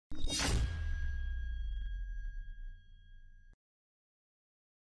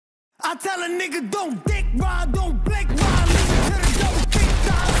I tell a nigga don't dick ride, don't blink ride. Listen to the double kick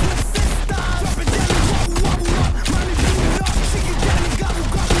thighs with sisters. Drop it down and wobble up, money beat it up. Shake it down and gobble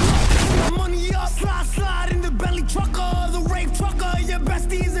up. Put my money up, slide in the belly trucker, the rape trucker. Your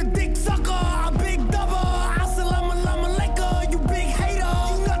bestie is a dick sucker, a big double. Assalamu alaikum, you big hater.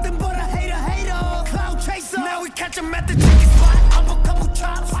 You nothing but a hater. Cloud chaser. Now we catch him at the chicken spot. Up a couple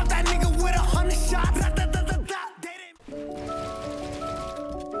chops, pop that nigga with 100 shots.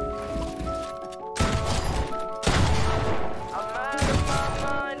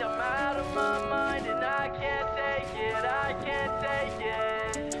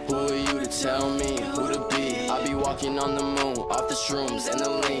 Tell me who to be. I be walking on the moon, off the shrooms and the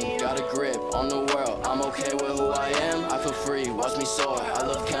lean. Got a grip on the world, I'm okay with who I am. I feel free, watch me soar, I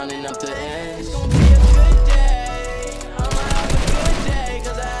love counting up the ends. It's gonna be a good day, I'ma have a good day,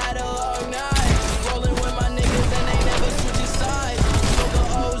 cause I had a long night. Rolling with my niggas and they never switching sides. Smoke a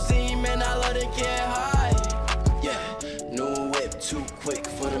OZ, man, I love to get high. Yeah, new whip, too quick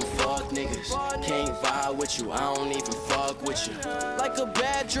for them fuck niggas. Can't vibe with you, I don't even fuck with you. Like a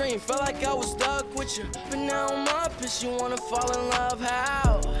bad dream, felt like I was stuck with you. But now I'm up, bitch, you wanna fall in love,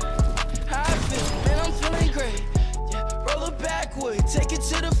 how? How I feel, man, I'm feeling great. Yeah, roll it backward, take it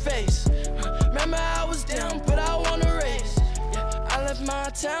to the face. Remember I was down, but I wanna race. Yeah, I left my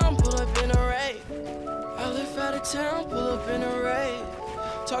town, pull up in a raid. I live out of town, pull up in a raid.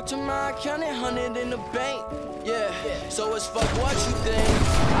 Talk to my accountant, 100 in the bank. Yeah, so it's fuck what you think.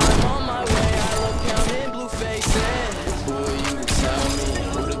 I'm on my way, I love counting blue faces. Who are you to tell me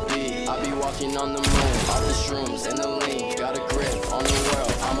who to be? I be walking on the moon, off the shrooms and the lean. Got a grip on the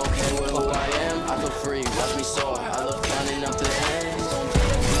world, I'm okay with who I am. I feel free, watch me soar, I love counting up the ends. It's gonna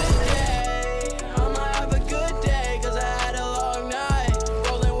be a good day, I'ma have a good day, cause I had a long night.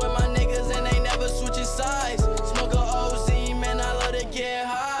 Rolling with my niggas and they never switching sides. Smoke a OZ, man, I love to get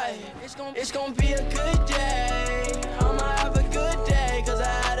high. It's gonna be a good day, I'ma have a good day, cause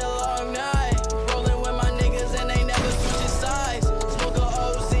I had a long night. Rolling with my niggas and they never switching sides. Smoke a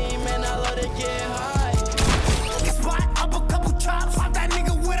OZ, man, I love to get high. Spot up a couple chops, pop that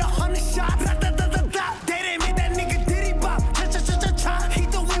nigga with 100 shots. They didn't make that nigga diddy bop. Cha. He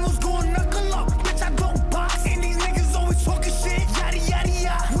thought we was going knuckle up, bitch, I don't box. And these niggas always talking shit,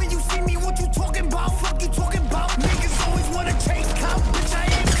 yada. When you see me, what you talking about? Fuck you talking about? Niggas always wanna chase clout, bitch, I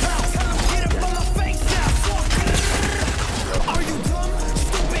ain't clout. Tell them get up on my face now. Are you dumb?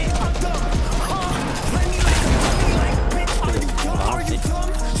 Stupid, I'm dumb. Play me like a dummy, like bitch. Are you dumb? Are you dumb?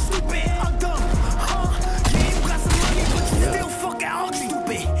 Stupid, I'm dumb. Yeah, you got some money, but you still fucking ugly.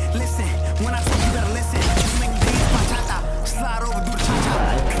 Stupid. Listen, when I talk, you gotta listen. You make me dance bachata, slide over, do the cha-cha.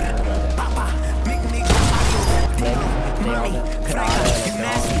 Papa, big nigga, mommy, cracker, you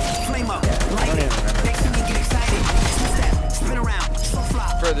nasty, flame up, light it. Next thing you get excited, two-step, spin around, so fly.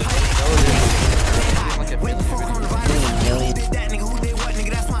 Wait before coronavirus. Who did that nigga? Who did what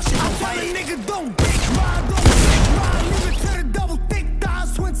nigga? That's my shit. I tell a nigga don't